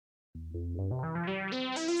Hello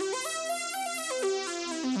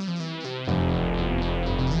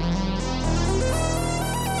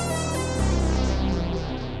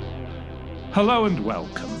and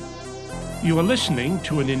welcome. You are listening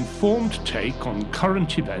to an informed take on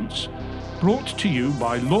current events brought to you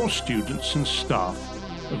by law students and staff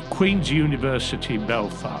of Queen's University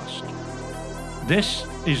Belfast. This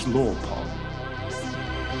is LawPod.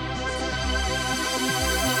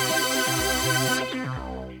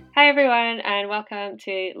 Hi everyone and welcome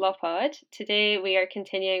to LawPod. Today we are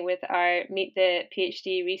continuing with our Meet the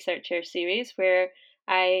PhD Researcher series where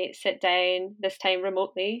I sit down, this time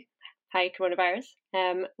remotely, hi coronavirus,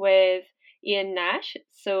 with Ian Nash.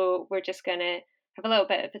 So we're just going to have a little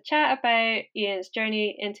bit of a chat about Ian's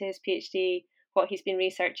journey into his PhD, what he's been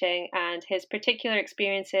researching and his particular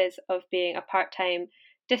experiences of being a part-time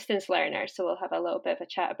distance learner. So we'll have a little bit of a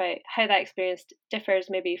chat about how that experience differs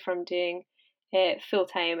maybe from doing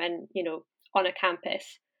full-time and, on a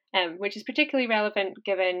campus, which is particularly relevant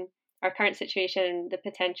given our current situation, the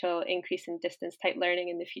potential increase in distance type learning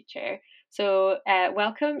in the future. So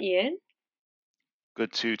welcome, Ian.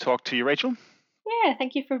 Good to talk to you, Rachel. Yeah,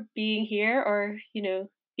 thank you for being here or,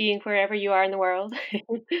 being wherever you are in the world.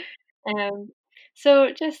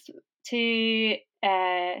 So just to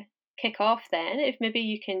kick off then, if maybe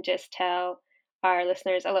you can just tell our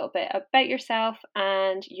listeners a little bit about yourself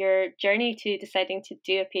and your journey to deciding to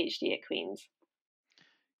do a PhD at Queen's.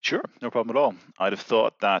 Sure, no problem at all. I'd have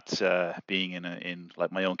thought that being in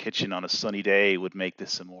like my own kitchen on a sunny day would make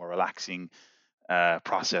this a more relaxing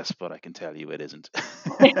process, but I can tell you it isn't.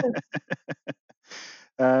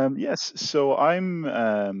 Yes, so I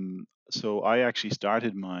actually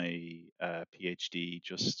started my PhD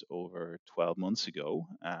just over 12 months ago.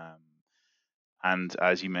 And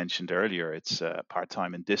as you mentioned earlier, it's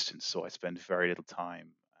part-time and distance, so I spend very little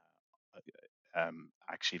time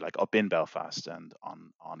actually like up in Belfast and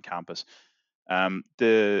on campus.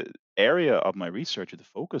 The area of my research, or the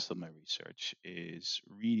focus of my research, is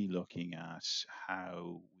really looking at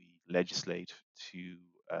how we legislate to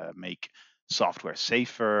make software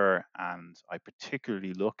safer, and I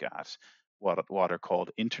particularly look at what are called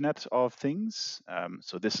Internet of Things.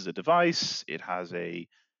 So this is a device. It has a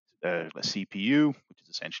CPU, which is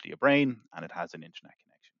essentially a brain, and it has an internet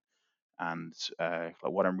connection. And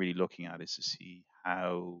what I'm really looking at is to see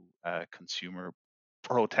how consumer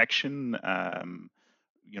protection,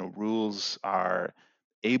 rules are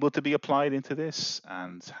able to be applied into this,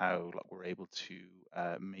 and how we're able to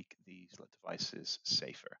make these devices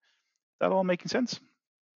safer. That all making sense?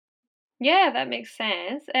 Yeah, that makes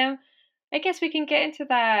sense. I guess we can get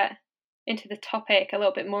into the topic a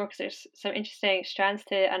little bit more because there's some interesting strands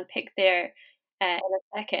to unpick there in a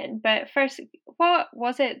second. But first, what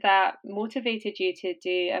was it that motivated you to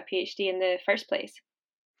do a PhD in the first place?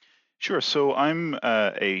 Sure. So I'm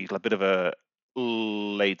a bit of a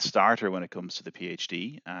late starter when it comes to the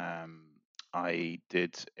PhD. I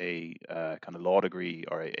did a kind of law degree,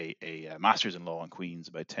 or a master's in law on Queen's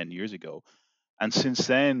about 10 years ago. And since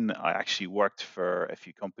then, I actually worked for a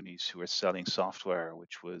few companies who were selling software,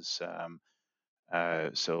 which was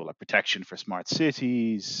so like protection for smart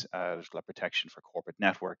cities, like protection for corporate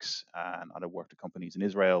networks. And I worked at companies in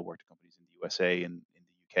Israel, worked at companies in the USA and in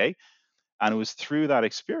the UK. And it was through that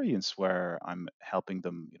experience where I'm helping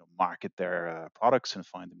them, market their products and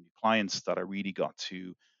find them new clients, that I really got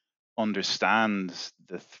to understand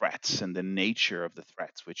the threats and the nature of the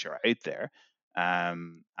threats which are out there,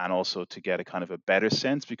 and also to get a kind of a better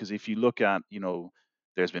sense. Because if you look at,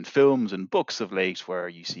 there's been films and books of late where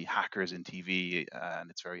you see hackers in TV, and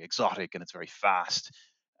it's very exotic and it's very fast,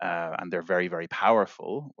 and they're very, very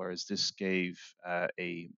powerful. Whereas this gave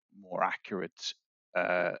a more accurate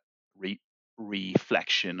uh,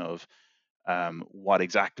 reflection of what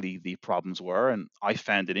exactly the problems were. And I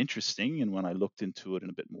found it interesting. And when I looked into it in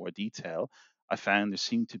a bit more detail, I found there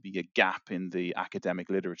seemed to be a gap in the academic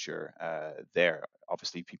literature there.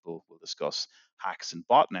 Obviously, people will discuss hacks and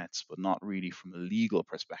botnets, but not really from a legal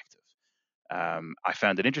perspective. I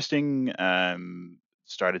found it interesting,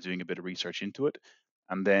 started doing a bit of research into it,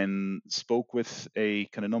 and then spoke with a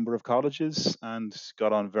kind of number of colleges and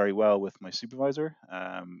got on very well with my supervisor.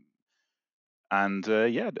 And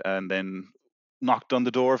then knocked on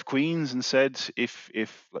the door of Queen's and said, if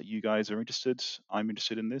like, you guys are interested, I'm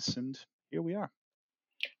interested in this, and here we are.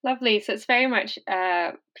 Lovely. So it's very much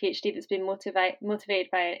a PhD that's been motivated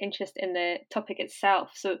by an interest in the topic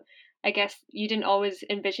itself. So I guess you didn't always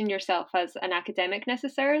envision yourself as an academic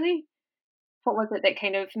necessarily. What was it that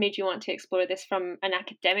kind of made you want to explore this from an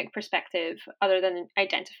academic perspective, other than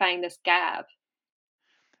identifying this gap?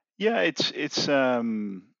 Yeah, it's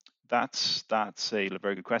that's a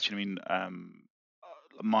very good question. I mean,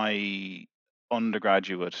 my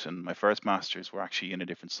undergraduate and my first master's were actually in a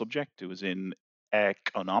different subject. It was in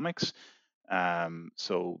economics. And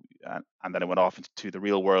then I went off into the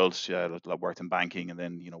real world. I worked in banking, and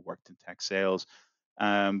then worked in tech sales.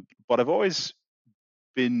 But I've always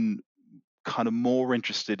been kind of more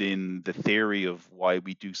interested in the theory of why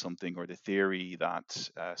we do something, or the theory that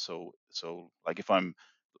like if I'm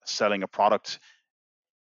selling a product,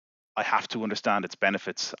 I have to understand its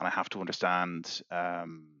benefits, and I have to understand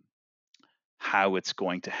how it's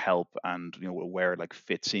going to help, and where it like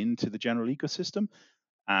fits into the general ecosystem.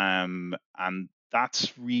 And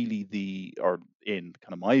that's really or in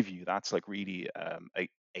kind of my view, that's like really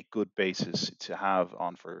a good basis to have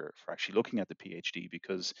on for actually looking at the PhD,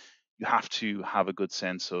 because you have to have a good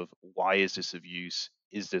sense of why is this of use,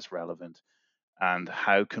 is this relevant, and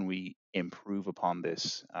how can we improve upon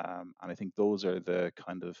this. And I think those are the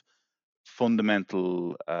kind of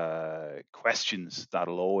fundamental questions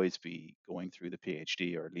that'll always be going through the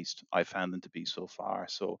PhD, or at least I found them to be so far.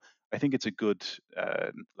 So I think it's a good,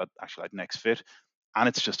 actually, like next fit, and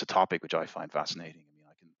it's just a topic which I find fascinating.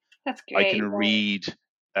 I mean, That's I can great.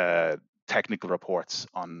 read technical reports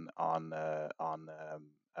on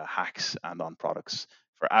hacks and on products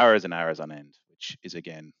for hours and hours on end, which is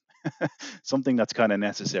again something that's kind of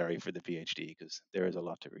necessary for the PhD, because there is a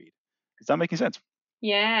lot to read. Does that make sense?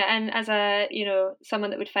 Yeah, and as a, someone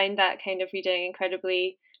that would find that kind of reading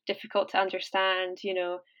incredibly difficult to understand,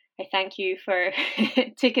 I thank you for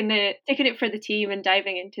taking it for the team and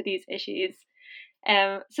diving into these issues.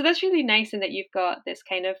 So that's really nice in that you've got this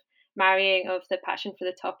kind of marrying of the passion for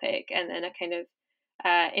the topic and then a kind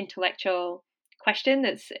of intellectual question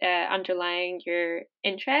that's underlying your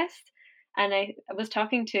interest. And I was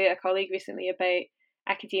talking to a colleague recently about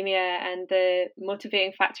academia and the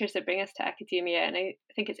motivating factors that bring us to academia. And I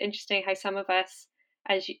think it's interesting how some of us,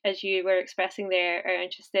 as you were expressing there, are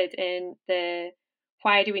interested in the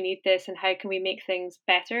why do we need this and how can we make things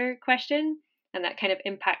better question, and that kind of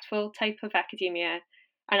impactful type of academia.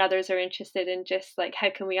 And others are interested in just like how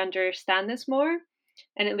can we understand this more.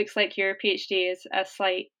 And it looks like your PhD is a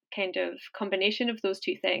slight kind of combination of those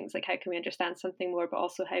two things, like how can we understand something more, but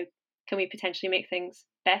also how can we potentially make things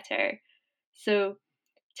better. So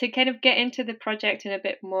to kind of get into the project in a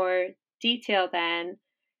bit more detail, then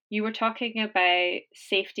you were talking about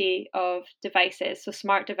safety of devices, so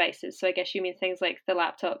smart devices. So I guess you mean things like the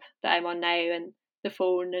laptop that I'm on now and the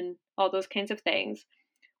phone and all those kinds of things.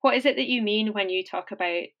 What is it that you mean when you talk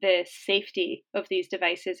about the safety of these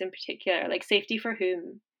devices in particular? Like safety for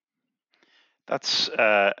whom? That's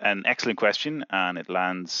an excellent question, and it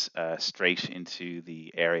lands straight into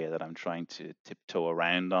the area that I'm trying to tiptoe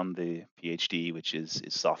around on the PhD, which is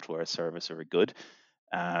software, service, or good.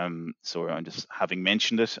 So I'm just, having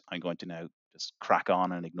mentioned it, I'm going to now just crack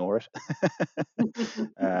on and ignore it.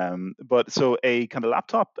 But so a kind of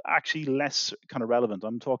laptop, actually less kind of relevant.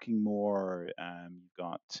 I'm talking more. You've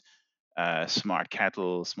got smart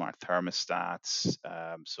kettle, smart thermostats.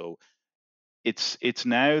 So it's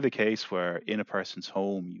now the case where in a person's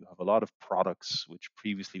home you have a lot of products which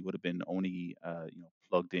previously would have been only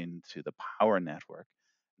plugged into the power network,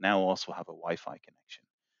 now also have a Wi-Fi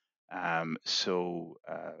connection. So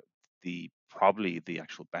the probably the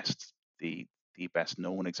actual best the best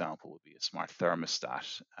known example would be a smart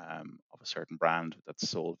thermostat of a certain brand that's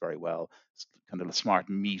sold very well. Kind of the smart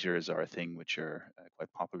meters are a thing which are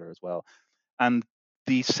quite popular as well. And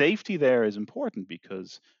the safety there is important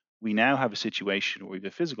because we now have a situation where we have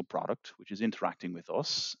a physical product which is interacting with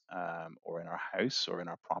us, or in our house or in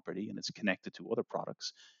our property, and it's connected to other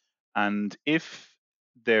products. And if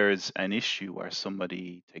there's an issue where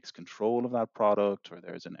somebody takes control of that product, or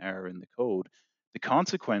there's an error in the code, the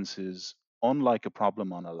consequences, unlike a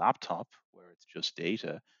problem on a laptop where it's just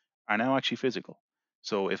data, are now actually physical.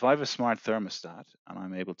 So if I have a smart thermostat and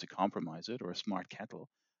I'm able to compromise it, or a smart kettle,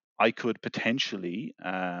 I could potentially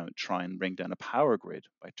try and bring down a power grid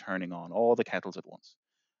by turning on all the kettles at once.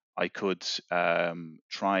 I could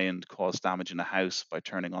try and cause damage in a house by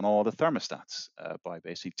turning on all the thermostats, by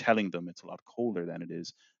basically telling them it's a lot colder than it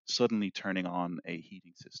is, suddenly turning on a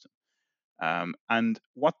heating system. And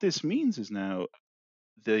what this means is now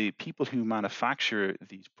the people who manufacture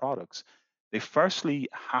these products, they firstly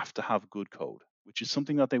have to have good code, which is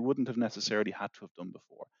something that they wouldn't have necessarily had to have done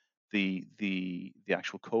before. The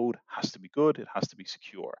actual code has to be good, it has to be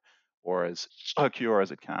secure, or as secure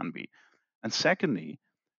as it can be. And secondly,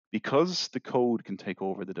 because the code can take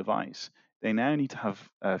over the device, they now need to have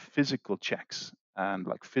physical checks and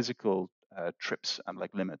like physical trips and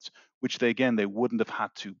like limits, which they wouldn't have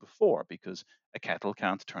had to before because a kettle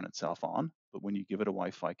can't turn itself on, but when you give it a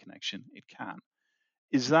Wi-Fi connection, it can.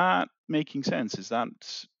 Is that making sense? Is that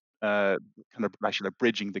uh, kind of actually like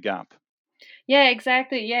bridging the gap? Yeah,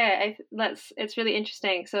 exactly. Yeah, that's it's really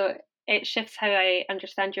interesting. So it shifts how I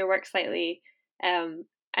understand your work slightly, and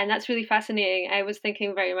that's really fascinating. I was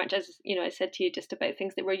thinking very much, as you know, I said to you, just about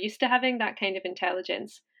things that we're used to having that kind of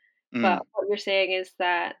intelligence. But Mm, what you're saying is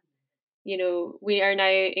that we are now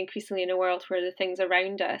increasingly in a world where the things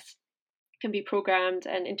around us can be programmed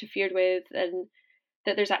and interfered with, and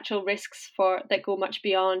that there's actual risks for that go much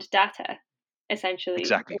beyond data, essentially,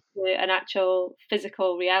 exactly. into an actual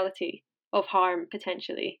physical reality of harm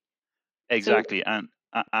potentially. So Exactly,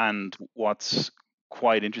 and what's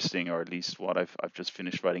quite interesting, or at least what I've just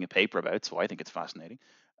finished writing a paper about, so I think it's fascinating,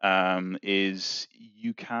 is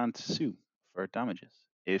you can't sue for damages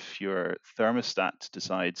if your thermostat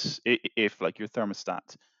decides if like your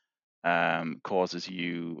thermostat causes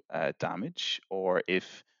you damage, or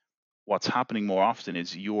if what's happening more often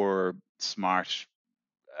is your smart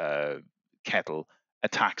uh, kettle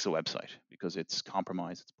attacks a website because it's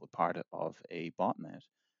compromised, it's put part of a botnet.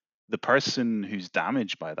 The person who's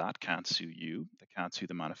damaged by that can't sue you, they can't sue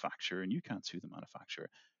the manufacturer, and you can't sue the manufacturer.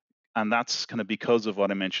 And that's kind of because of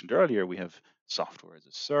what I mentioned earlier. We have software as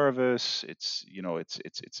a service. It's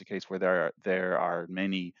a case where there are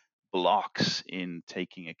many blocks in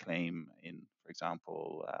taking a claim in, for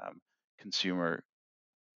example, consumer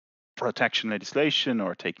protection legislation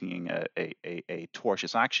or taking a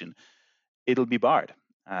tortious action. It'll be barred.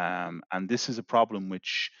 And this is a problem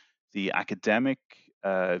which the academic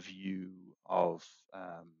view of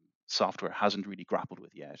software hasn't really grappled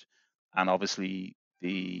with yet. And obviously,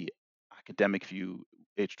 the academic view,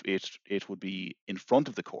 it would be in front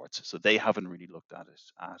of the courts, so they haven't really looked at it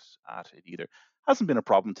at it either. Hasn't been a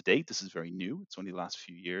problem to date. This is very new. It's only the last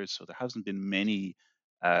few years, so there hasn't been many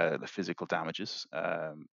physical damages.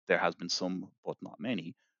 There has been some, but not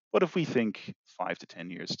many. But if we think 5 to 10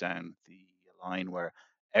 years down the line where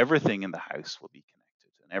everything in the house will be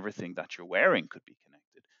connected and everything that you're wearing could be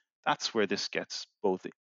connected, that's where this gets both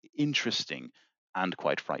interesting and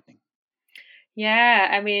quite frightening. yeah,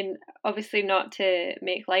 I mean, obviously not to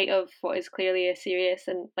make light of what is clearly a serious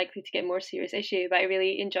and likely to get more serious issue, but I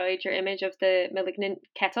really enjoyed your image of the malignant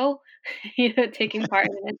kettle, taking part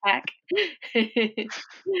in an attack.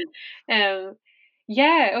 um,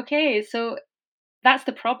 yeah, okay, so that's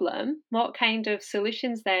the problem. What kind of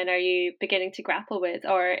solutions then are you beginning to grapple with,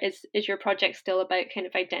 or is your project still about kind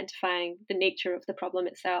of identifying the nature of the problem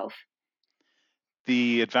itself?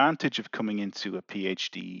 The advantage of coming into a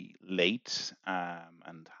PhD late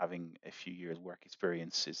and having a few years work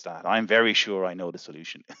experience is that I'm very sure I know the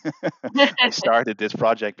solution. I started this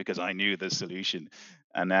project because I knew the solution,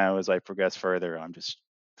 and now as I progress further, I'm just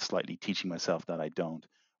slightly teaching myself that I don't.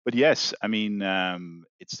 But yes, I mean,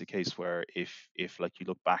 it's the case where if like you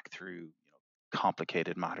look back through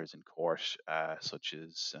complicated matters in court, such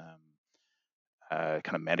as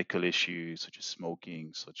kind of medical issues such as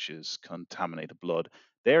smoking, such as contaminated blood.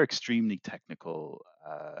 They're extremely technical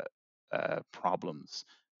problems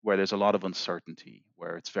where there's a lot of uncertainty,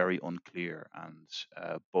 where it's very unclear, and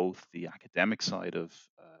both the academic side of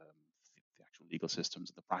the actual legal systems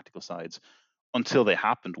and the practical sides, until they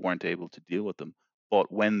happened, weren't able to deal with them.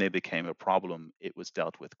 But when they became a problem, it was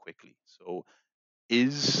dealt with quickly. So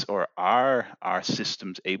is or are our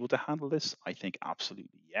systems able to handle this? I think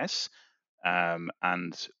absolutely yes.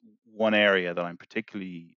 And one area that I'm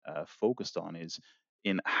particularly focused on is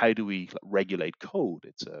in how do we regulate code.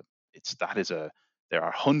 There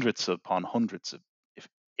are hundreds upon hundreds of,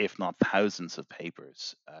 if not thousands of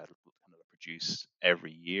papers kind of produced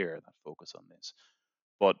every year that focus on this,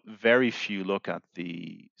 but very few look at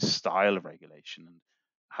the style of regulation. And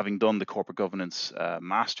having done the corporate governance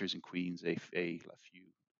masters in Queens a few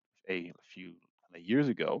years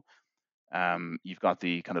ago, you've got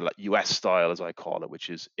the kind of like US style, as I call it, which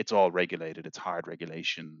is it's all regulated, it's hard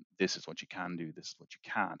regulation. This is what you can do, this is what you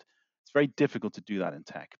can't. It's very difficult to do that in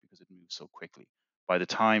tech because it moves so quickly. By the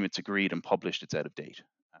time it's agreed and published, it's out of date,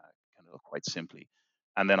 kind of quite simply.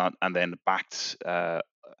 And then backed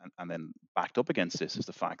up against this is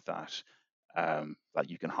the fact that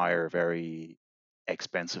you can hire very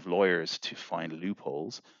expensive lawyers to find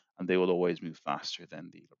loopholes, and they will always move faster than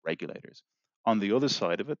the regulators. On the other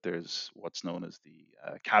side of it, there's what's known as the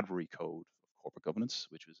Cadbury Code of Corporate Governance,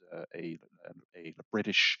 which was a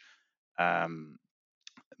British um,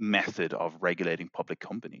 method of regulating public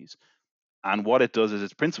companies. And what it does is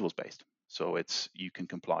it's principles based. So it's you can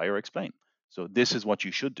comply or explain. So this is what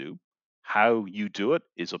you should do. How you do it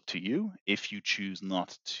is up to you. If you choose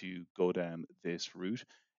not to go down this route,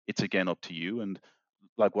 it's again up to you. And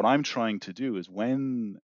like what I'm trying to do is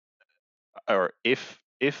when or if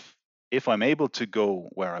I'm able to go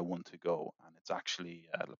where I want to go, and it's actually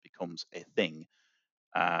it becomes a thing,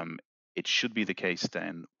 um, it should be the case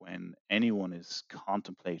then when anyone is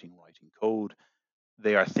contemplating writing code,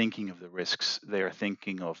 they are thinking of the risks, they are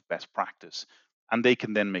thinking of best practice, and they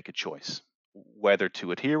can then make a choice whether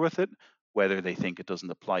to adhere with it, whether they think it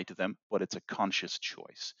doesn't apply to them, but it's a conscious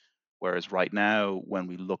choice. Whereas right now, when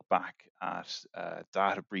we look back at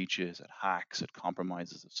data breaches, at hacks, at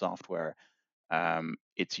compromises of software,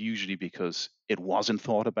 it's usually because it wasn't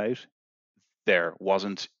thought about. There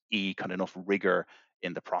wasn't kind of enough rigor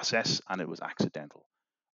in the process, and it was accidental.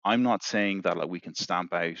 I'm not saying that like we can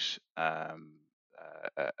stamp out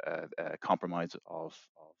compromise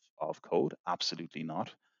of code. Absolutely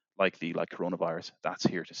not. Like coronavirus, that's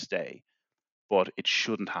here to stay. But it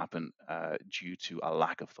shouldn't happen due to a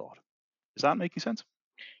lack of thought. Is that making sense?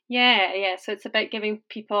 Yeah. So it's about giving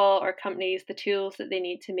people or companies the tools that they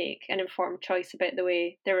need to make an informed choice about the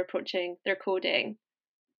way they're approaching their coding.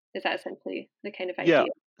 Is that essentially the kind of Yeah.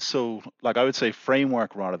 idea? So, like I would say,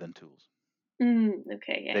 framework rather than tools.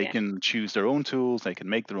 Okay. They Yeah. can choose their own tools, they can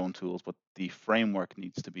make their own tools, but the framework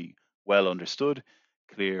needs to be well understood,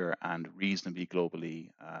 clear, and reasonably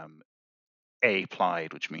globally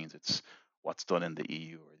applied, which means it's what's done in the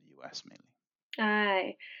EU or the US mainly.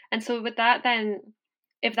 Aye. And so with that then,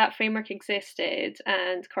 if that framework existed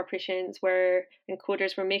and corporations were and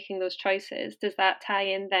coders were making those choices, does that tie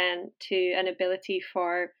in then to an ability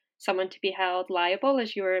for someone to be held liable,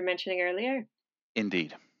 as you were mentioning earlier?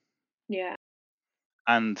 Indeed. Yeah.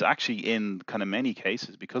 And actually, in kind of many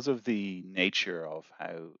cases, because of the nature of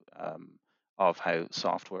how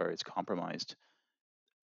software is compromised,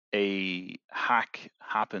 a hack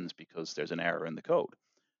happens because there's an error in the code.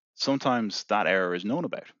 Sometimes that error is known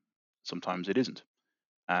about, sometimes it isn't.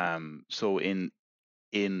 So in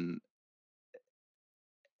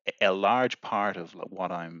a large part of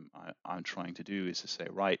what I'm trying to do is to say,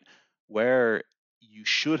 right, where you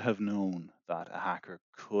should have known that a hacker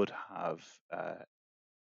could have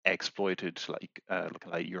exploited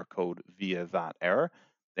like your code via that error,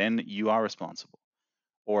 then you are responsible.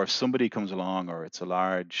 Or if somebody comes along, or it's a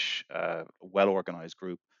large, well organized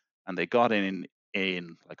group, and they got in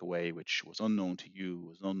like a way which was unknown to you,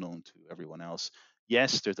 was unknown to everyone else.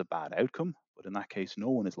 Yes, there's a bad outcome, but in that case, no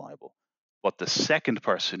one is liable. But the second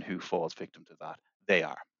person who falls victim to that, they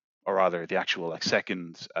are, or rather, the actual like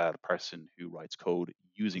second person who writes code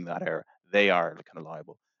using that error, they are kind of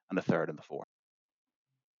liable, and the third and the fourth.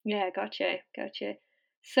 Yeah, gotcha.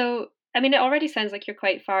 So, I mean, it already sounds like you're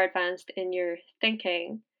quite far advanced in your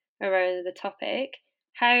thinking around the topic.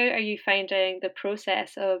 How are you finding the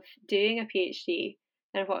process of doing a PhD,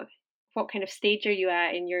 and what kind of stage are you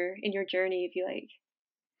at in your journey, if you like?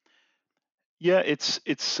 Yeah, it's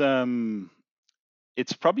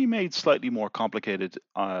probably made slightly more complicated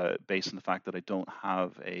based on the fact that I don't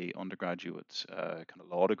have a undergraduate kind of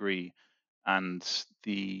law degree, and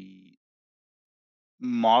the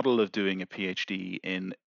model of doing a PhD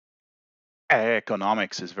in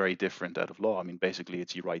economics is very different out of law. I mean, basically,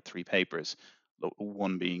 it's you write three papers,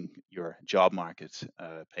 one being your job market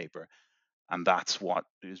paper, and that's what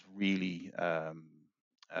is really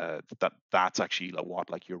that's actually like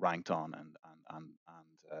what like you're ranked on and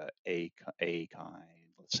a kind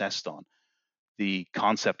of assessed on. The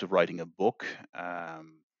concept of writing a book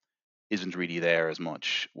isn't really there as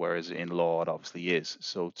much, whereas in law it obviously is.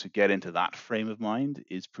 So to get into that frame of mind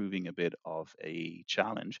is proving a bit of a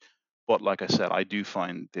challenge. But like I said, I do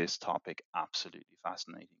find this topic absolutely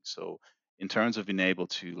fascinating. So in terms of being able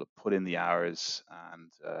to put in the hours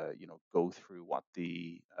and go through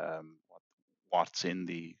what's in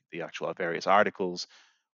the actual various articles,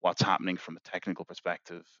 what's happening from a technical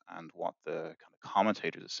perspective, and what the kind of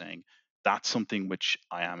commentators are saying, that's something which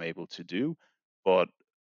I am able to do. But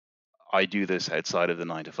I do this outside of the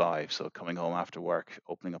 9 to 5. So coming home after work,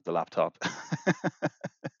 opening up the laptop,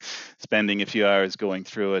 spending a few hours going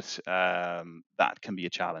through it, that can be a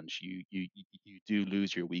challenge. You do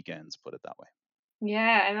lose your weekends, put it that way.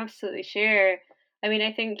 Yeah, I'm absolutely sure. I mean,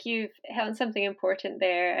 I think you've hit on something important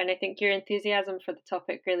there, and I think your enthusiasm for the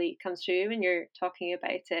topic really comes through when you're talking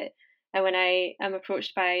about it. And when I am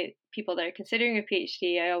approached by people that are considering a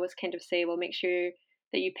PhD, I always kind of say, well, make sure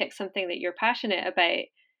that you pick something that you're passionate about.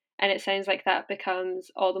 And it sounds like that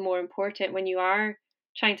becomes all the more important when you are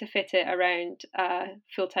trying to fit it around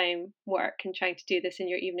full time work and trying to do this in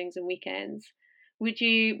your evenings and weekends.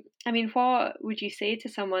 I mean, what would you say to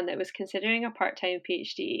someone that was considering a part time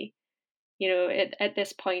PhD, at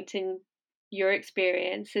this point your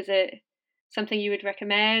experience? Is it something you would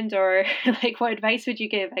recommend, or like what advice would you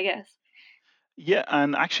give, I guess? Yeah,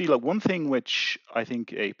 and actually, like one thing which I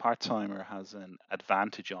think a part timer has an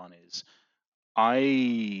advantage on is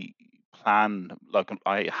I plan like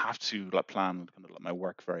I have to like plan kind of like my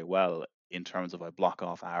work very well in terms of I block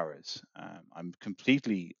off hours. I'm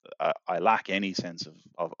completely I lack any sense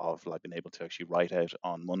of like being able to actually write out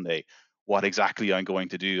on Monday what exactly I'm going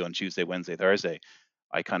to do on Tuesday, Wednesday, Thursday.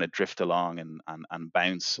 I kind of drift along and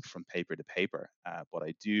bounce from paper to paper, but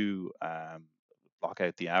I do block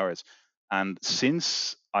out the hours. And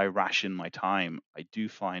since I ration my time, I do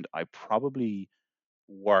find I probably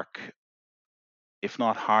work, if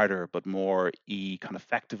not harder, but more kind of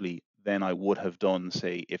effectively than I would have done,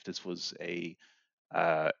 say, if this was a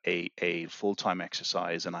full time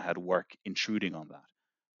exercise and I had work intruding on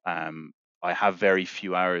that. I have very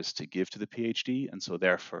few hours to give to the PhD, and so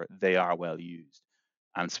therefore they are well used.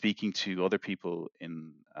 And speaking to other people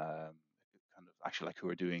in kind of actually like who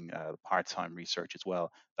are doing part time research as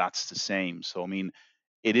well, that's the same. So I mean,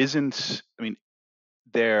 it isn't. I mean,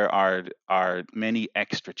 there are many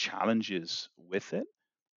extra challenges with it,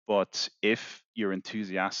 but if you're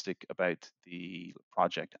enthusiastic about the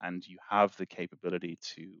project and you have the capability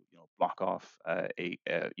to, block off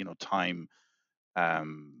time,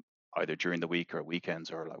 either during the week or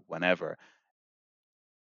weekends or like whenever,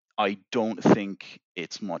 I don't think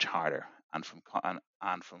it's much harder. And from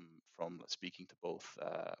speaking to both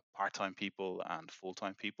part-time people and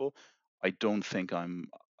full-time people, I don't think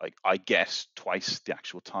I get twice the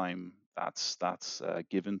actual time that's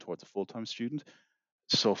given towards a full-time student.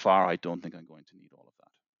 So far, I don't think I'm going to need all of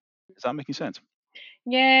that. Is that making sense?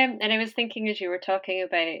 Yeah, and I was thinking as you were talking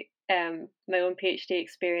about my own PhD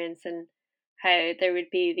experience and how there would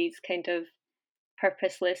be these kind of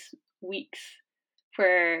purposeless weeks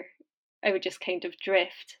where I would just kind of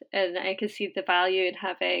drift, and I could see the value in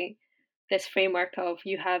having this framework of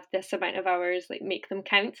you have this amount of hours, like make them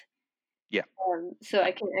count. Yeah, So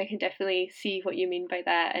I can definitely see what you mean by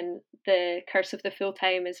that, and the curse of the full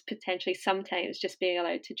time is potentially sometimes just being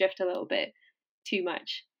allowed to drift a little bit too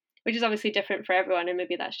much, which is obviously different for everyone, and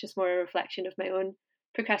maybe that's just more a reflection of my own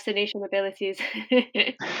procrastination abilities.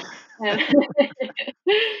 um,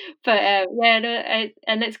 but yeah, no,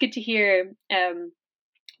 and it's good to hear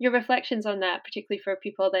your reflections on that, particularly for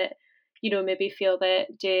people that maybe feel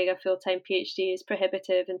that doing a full-time PhD is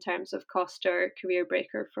prohibitive in terms of cost or career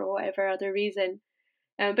breaker for whatever other reason.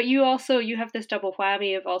 But you have this double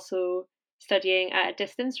whammy of also studying at a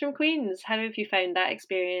distance from Queen's. How have you found that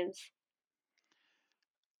experience?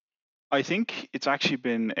 I think it's actually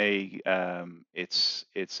been it's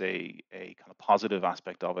a kind of positive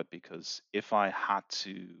aspect of it, because if I had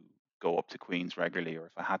to go up to Queens regularly, or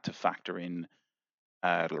if I had to factor in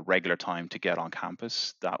regular time to get on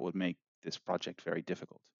campus, that would make this project very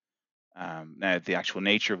difficult. Now, the actual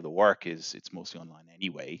nature of the work is it's mostly online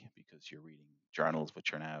anyway, because you're reading journals,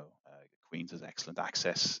 which are now Queens has excellent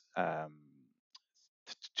access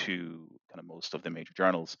to kind of most of the major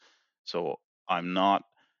journals. So I'm not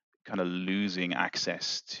kind of losing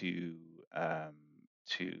access um,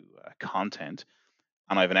 content,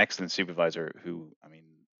 and I have an excellent supervisor who, I mean,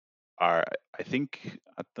 are I think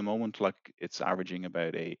at the moment like it's averaging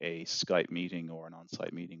about a Skype meeting or an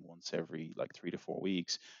on-site meeting once every like 3 to 4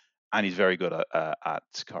 weeks, and he's very good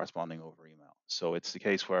at corresponding over email. So it's the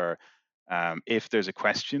case where if there's a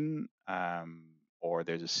question, or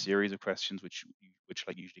there's a series of questions which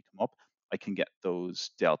like usually come up, I can get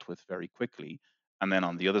those dealt with very quickly. And then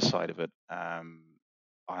on the other side of it, I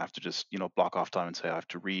have to just block off time and say I have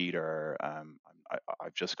to read, or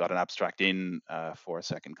I've just got an abstract in for a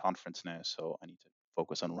second conference now, so I need to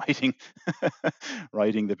focus on writing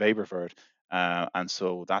writing the paper for it. And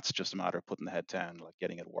so that's just a matter of putting the head down, like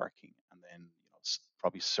getting it working, and then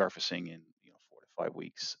probably surfacing in 4 to 5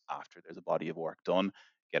 weeks after there's a body of work done,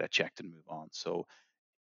 get it checked and move on. So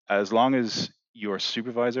as long as your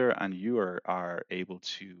supervisor and you are able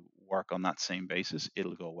to work on that same basis,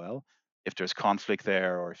 it'll go well. If there's conflict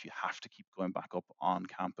there, or if you have to keep going back up on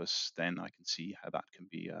campus, then I can see how that can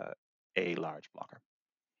be a large blocker.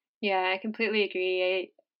 Yeah, I completely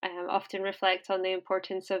agree. I often reflect on the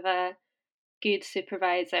importance of a good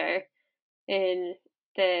supervisor in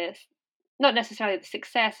the not necessarily the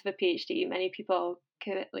success of a PhD. Many people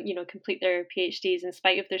complete their PhDs in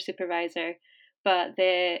spite of their supervisor, but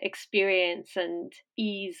the experience and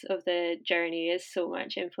ease of the journey is so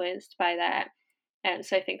much influenced by that. And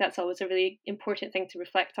so I think that's always a really important thing to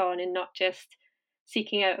reflect on, and not just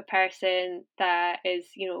seeking out a person that is,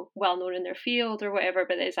 well known in their field or whatever,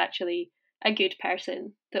 but is actually a good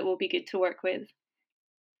person that will be good to work with.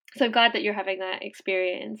 So I'm glad that you're having that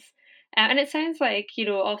experience. And it sounds like,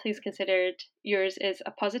 all things considered, yours is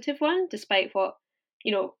a positive one, despite what,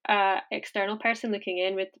 external person looking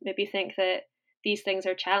in would maybe think that these things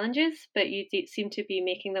are challenges, but you seem to be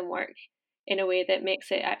making them work in a way that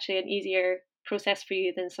makes it actually an easier process for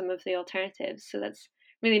you than some of the alternatives. So that's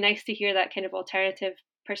really nice to hear that kind of alternative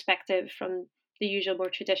perspective from the usual more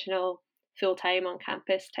traditional full-time on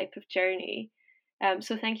campus type of journey.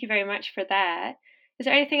 So thank you very much for that. Is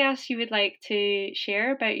there anything else you would like to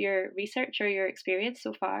share about your research or your experience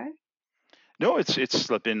so far? No, it's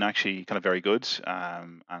been actually kind of very good,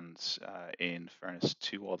 and in fairness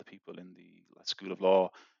to all the people in the School of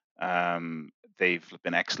Law, they've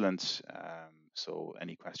been excellent. So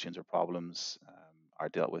any questions or problems are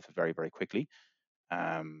dealt with very, very quickly.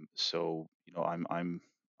 So I'm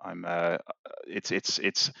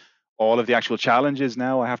it's all of the actual challenges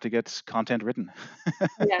now. I have to get content written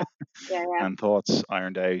Yeah, yeah, yeah. and thoughts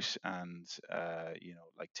ironed out, and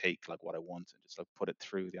take like what I want and just like put it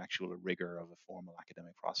through the actual rigor of a formal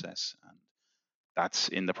academic process. And that's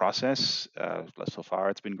in the process. So far,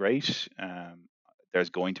 it's been great. There's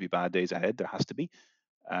going to be bad days ahead. There has to be.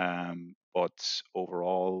 But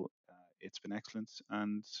overall, it's been excellent.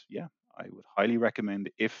 And yeah, I would highly recommend,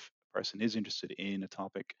 if a person is interested in a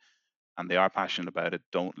topic and they are passionate about it,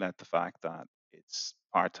 don't let the fact that it's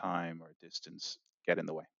part-time or distance get in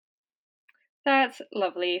the way. That's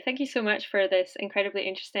lovely. Thank you so much for this incredibly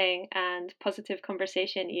interesting and positive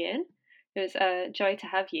conversation, Ian. It was a joy to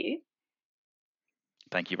have you.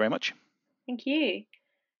 Thank you very much. Thank you.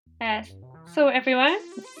 So everyone,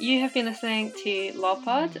 you have been listening to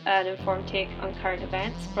LawPod, an informed take on current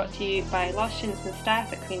events brought to you by law students and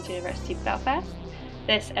staff at Queen's University Belfast.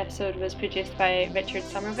 This episode was produced by Richard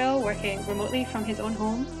Somerville, working remotely from his own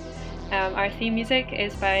home. Our theme music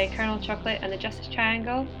is by Colonel Chocolate and the Justice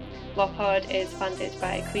Triangle. LawPod is funded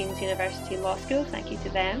by Queen's University Law School. Thank you to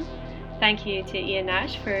them. Thank you to Ian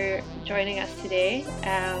Nash for joining us today.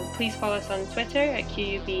 Please follow us on Twitter at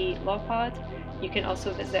QUB LawPod. You can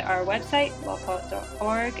also visit our website,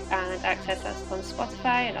 lawpod.org, and access us on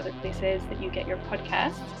Spotify and other places that you get your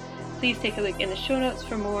podcasts. Please take a look in the show notes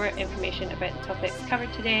for more information about the topics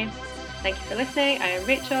covered today. Thank you for listening. I am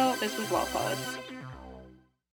Rachel. This was LawPod.